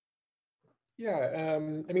Yeah,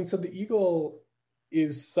 I mean, so the Eagle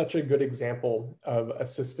is such a good example of a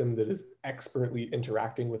system that is expertly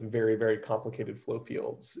interacting with very, very complicated flow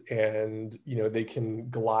fields. And, they can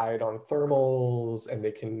glide on thermals and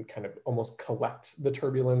they can kind of almost collect the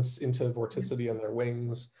turbulence into vorticity on their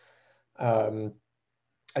wings. Um,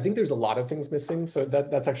 I think there's a lot of things missing. So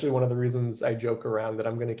that's actually one of the reasons I joke around that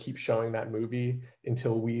I'm going to keep showing that movie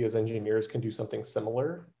until we as engineers can do something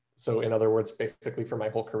similar. So in other words, basically for my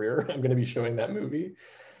whole career, I'm going to be showing that movie.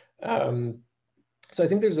 Um, so I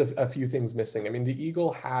think there's a few things missing. I mean, the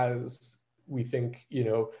Eagle has, we think,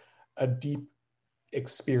 a deep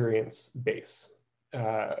experience base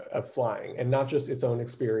of flying, and not just its own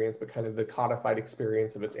experience, but kind of the codified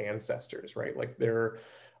experience of its ancestors, right? Like there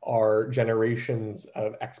are generations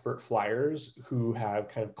of expert flyers who have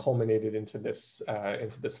kind of culminated into this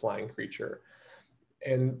flying creature.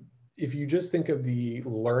 And if you just think of the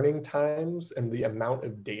learning times and the amount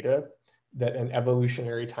of data that an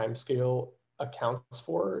evolutionary timescale accounts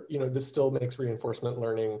for, this still makes reinforcement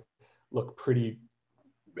learning look pretty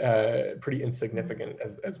insignificant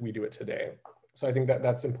as we do it today. So I think that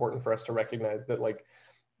that's important for us to recognize that like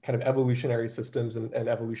kind of evolutionary systems and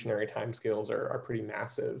evolutionary timescales are pretty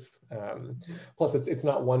massive. Plus, it's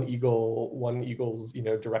not one eagle's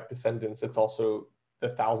direct descendants. It's also the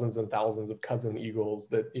thousands and thousands of cousin eagles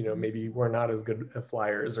that maybe were not as good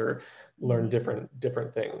flyers or learn different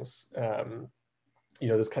things.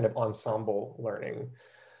 This kind of ensemble learning.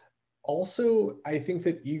 Also, I think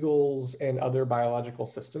that eagles and other biological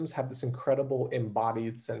systems have this incredible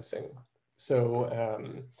embodied sensing. So,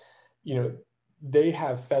 they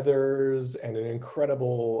have feathers and an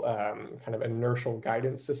incredible kind of inertial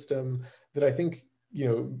guidance system that I think,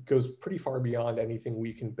 goes pretty far beyond anything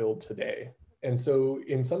we can build today. And so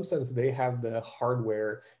in some sense, they have the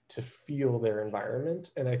hardware to feel their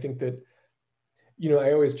environment. And I think that,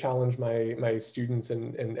 I always challenge my students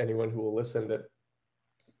and anyone who will listen that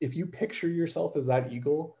if you picture yourself as that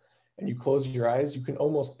eagle and you close your eyes, you can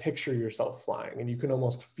almost picture yourself flying and you can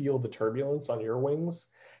almost feel the turbulence on your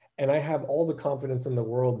wings. And I have all the confidence in the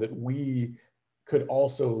world that we could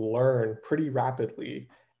also learn pretty rapidly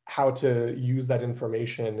how to use that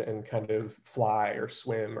information and kind of fly or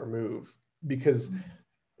swim or move, because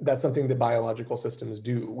that's something that biological systems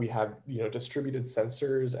do. We have, distributed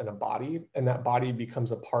sensors and a body, and that body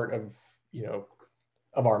becomes a part of,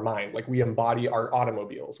 of our mind. Like we embody our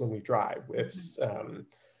automobiles when we drive. It's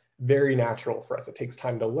very natural for us. It takes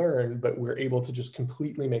time to learn, but we're able to just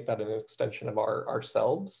completely make that an extension of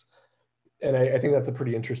ourselves. And I think that's a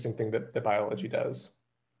pretty interesting thing that biology does.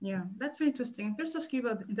 Yeah, that's very interesting. Let's ask you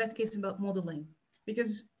about, in that case, about modeling,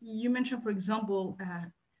 because you mentioned, for example,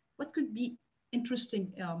 what could be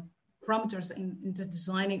interesting parameters in the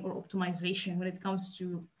designing or optimization when it comes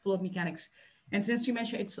to fluid mechanics. And since you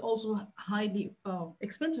mentioned it's also highly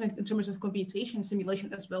expensive in terms of computation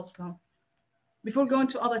simulation as well. So before going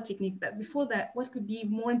to other technique, but before that, what could be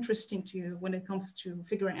more interesting to you when it comes to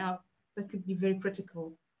figuring out that could be very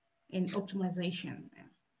critical in optimization?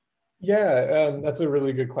 Yeah, that's a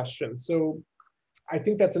really good question. So I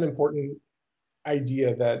think that's an important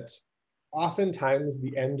idea that oftentimes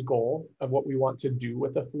the end goal of what we want to do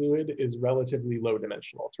with a fluid is relatively low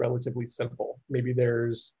dimensional. It's relatively simple. Maybe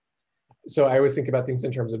so I always think about things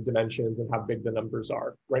in terms of dimensions and how big the numbers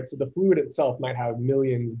are, right? So the fluid itself might have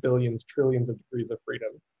millions, billions, trillions of degrees of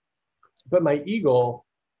freedom. But my eagle,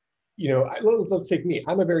 let's take me.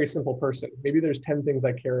 I'm a very simple person. Maybe there's 10 things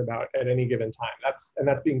I care about at any given time.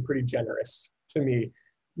 That's being pretty generous to me.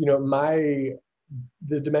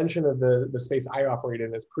 The dimension of the space I operate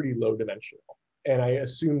in is pretty low dimensional. And I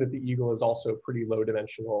assume that the eagle is also pretty low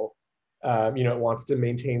dimensional. It wants to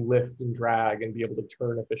maintain lift and drag and be able to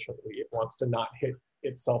turn efficiently. It wants to not hit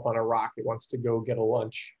itself on a rock. It wants to go get a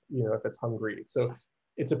lunch, if it's hungry. So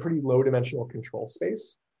it's a pretty low dimensional control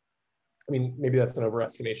space. I mean, maybe that's an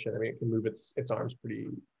overestimation. I mean, it can move its arms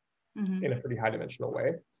in a pretty high dimensional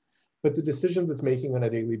way. But the decisions it's making on a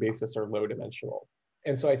daily basis are low dimensional.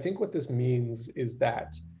 And so I think what this means is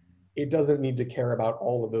that it doesn't need to care about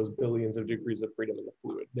all of those billions of degrees of freedom in the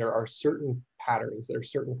fluid. There are certain patterns, there are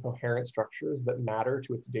certain coherent structures that matter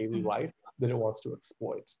to its daily life that it wants to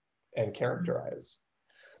exploit and characterize.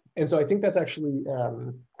 And so I think that's actually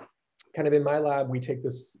kind of in my lab, we take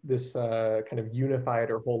this kind of unified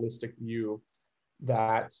or holistic view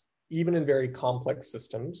that even in very complex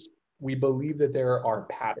systems, we believe that there are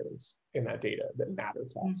patterns in that data that matter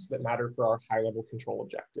to us, that matter for our high-level control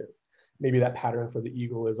objective. Maybe that pattern for the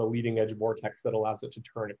eagle is a leading edge vortex that allows it to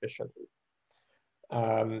turn efficiently.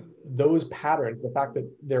 Those patterns, the fact that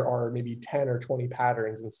there are maybe 10 or 20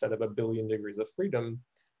 patterns instead of a billion degrees of freedom,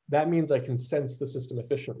 that means I can sense the system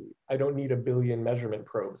efficiently. I don't need a billion measurement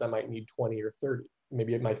probes. I might need 20 or 30.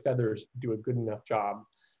 Maybe my feathers do a good enough job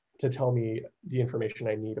to tell me the information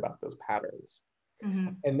I need about those patterns. Mm-hmm.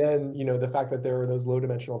 And then, the fact that there are those low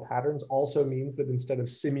dimensional patterns also means that instead of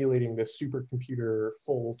simulating this supercomputer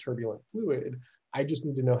full turbulent fluid, I just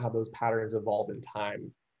need to know how those patterns evolve in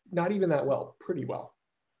time. Not even that well, pretty well.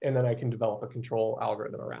 And then I can develop a control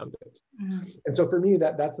algorithm around it. Mm-hmm. And so for me,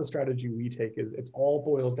 that's the strategy we take, is it's all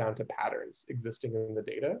boils down to patterns existing in the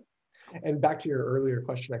data. And back to your earlier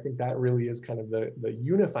question, I think that really is kind of the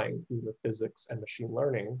unifying theme of physics and machine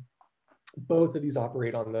learning. Both of these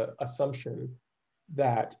operate on the assumption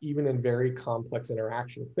that even in very complex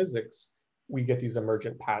interaction physics, we get these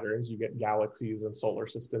emergent patterns. You get galaxies and solar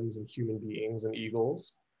systems and human beings and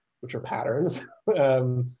eagles, which are patterns.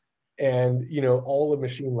 And all of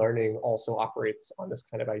machine learning also operates on this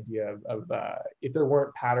kind of idea of if there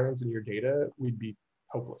weren't patterns in your data, we'd be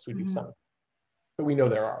hopeless, we'd be sunk. But we know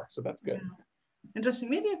there are, so that's good. Yeah. Interesting.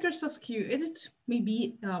 Maybe I could ask you, is it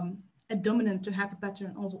maybe a dominant to have a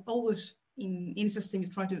pattern always in any system you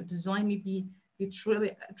try to design? Maybe you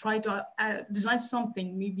try to design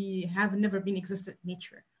something maybe have never been existed in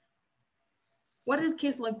nature. What does the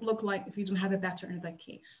case look like if you don't have a pattern in that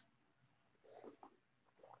case?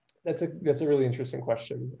 That's a really interesting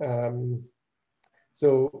question.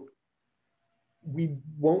 So we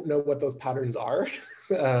won't know what those patterns are.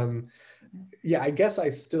 Yeah, I guess I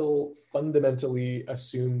still fundamentally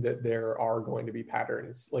assume that there are going to be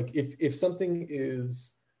patterns. Like if something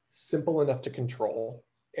is simple enough to control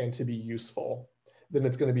and to be useful, then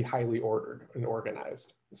it's going to be highly ordered and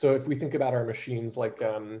organized. So if we think about our machines, like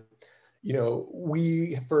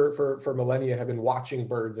we for millennia have been watching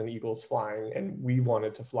birds and eagles flying, and we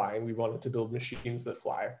wanted to fly, and we wanted to build machines that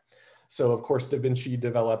fly. So of course, Da Vinci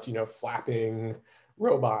developed, flapping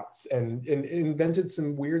robots and invented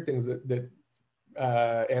some weird things that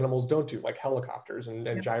animals don't do, like helicopters and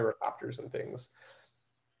gyrocopters and things.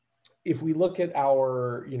 If we look at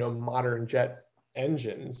our, modern jet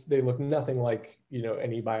engines, they look nothing like,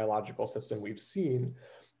 any biological system we've seen.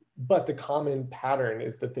 But the common pattern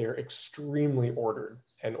is that they're extremely ordered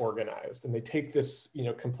and organized. And they take this,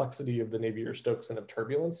 complexity of the Navier-Stokes and of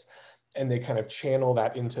turbulence, and they kind of channel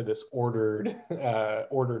that into this ordered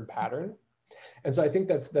pattern. And so I think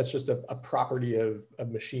that's just a property of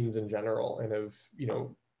machines in general, and of,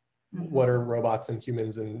 what are robots and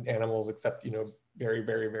humans and animals except, very,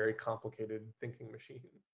 very, very complicated thinking machines.